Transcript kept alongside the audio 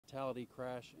fatality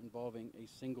crash involving a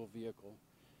single vehicle.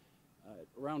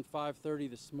 Around 5:30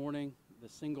 this morning, the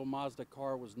single Mazda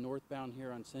car was northbound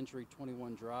here on Century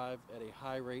 21 Drive at a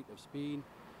high rate of speed.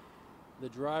 The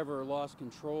driver lost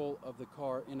control of the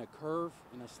car in a curve,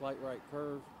 in a slight right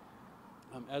curve.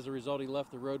 As a result, he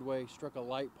left the roadway, struck a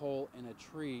light pole and a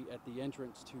tree at the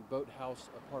entrance to Boathouse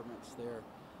Apartments there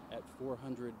at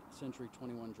 400 Century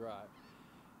 21 Drive.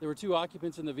 There were two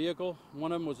occupants in the vehicle.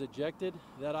 One of them was ejected.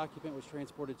 That occupant was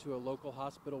transported to a local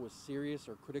hospital with serious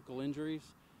or critical injuries.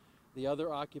 The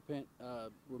other occupant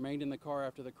remained in the car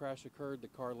after the crash occurred. The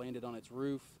car landed on its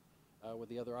roof with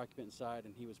the other occupant inside,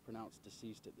 and he was pronounced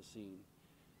deceased at the scene.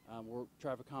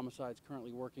 Traffic homicide's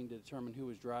currently working to determine who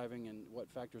was driving and what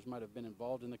factors might have been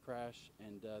involved in the crash,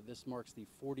 and this marks the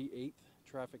 48th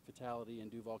traffic fatality in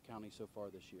Duval County so far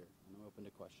this year, and I'm open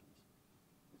to questions.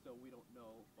 So we don't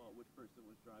know which person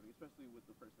was driving, especially with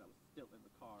the person that was still in the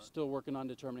car. Still working on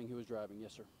determining who was driving,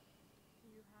 yes sir.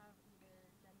 Do you have either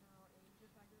gender or age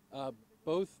of either?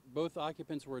 Both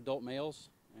occupants were adult males,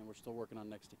 and we're still working on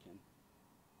next to kin.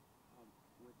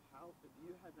 Do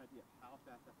you have an idea how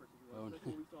fast that person was? Oh,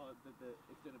 Especially when we saw the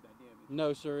extent of that damage.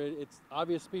 No, sir. It's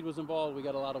obvious speed was involved. We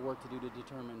got a lot of work to do to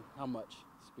determine how much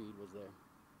speed was there.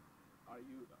 Are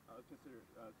you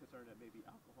concerned that maybe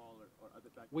alcohol or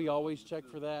other factors? We always check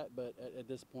for that, but at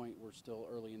this point, we're still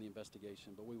early in the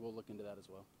investigation. But we will look into that as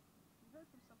well. You heard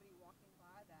from somebody walking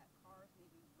by that cars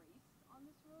maybe raced on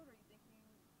this road. Are you thinking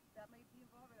that might be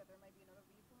involved, or that there might be another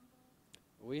vehicle involved?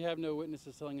 We have no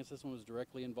witnesses telling us this one was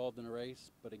directly involved in a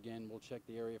race, but again, we'll check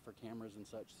the area for cameras and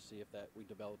such to see if we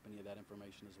develop any of that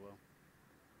information as well.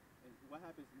 And what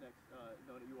happens next,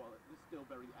 knowing that you all are still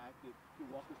very active? Can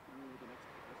you walk us through the next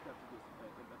steps of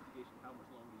this investigation? How much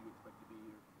longer do you expect to be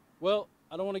here? Well,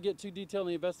 I don't want to get too detailed in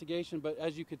the investigation, but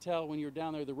as you could tell when you're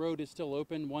down there, the road is still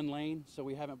open, one lane, so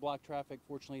we haven't blocked traffic.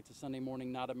 Fortunately, it's a Sunday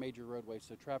morning, not a major roadway,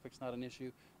 so traffic's not an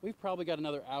issue. We've probably got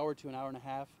another hour to an hour and a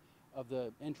half of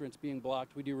the entrance being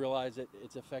blocked. We do realize that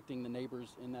it's affecting the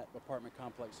neighbors in that apartment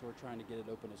complex, so we're trying to get it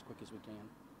open as quick as we can.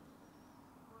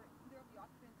 Were either of the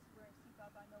occupants wearing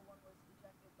seatbelts? I know one was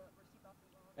ejected, but were seatbelts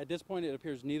involved? At this point, it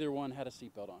appears neither one had a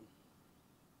seatbelt on.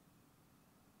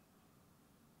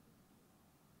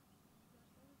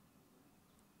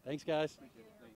 Thanks, guys. Thank you.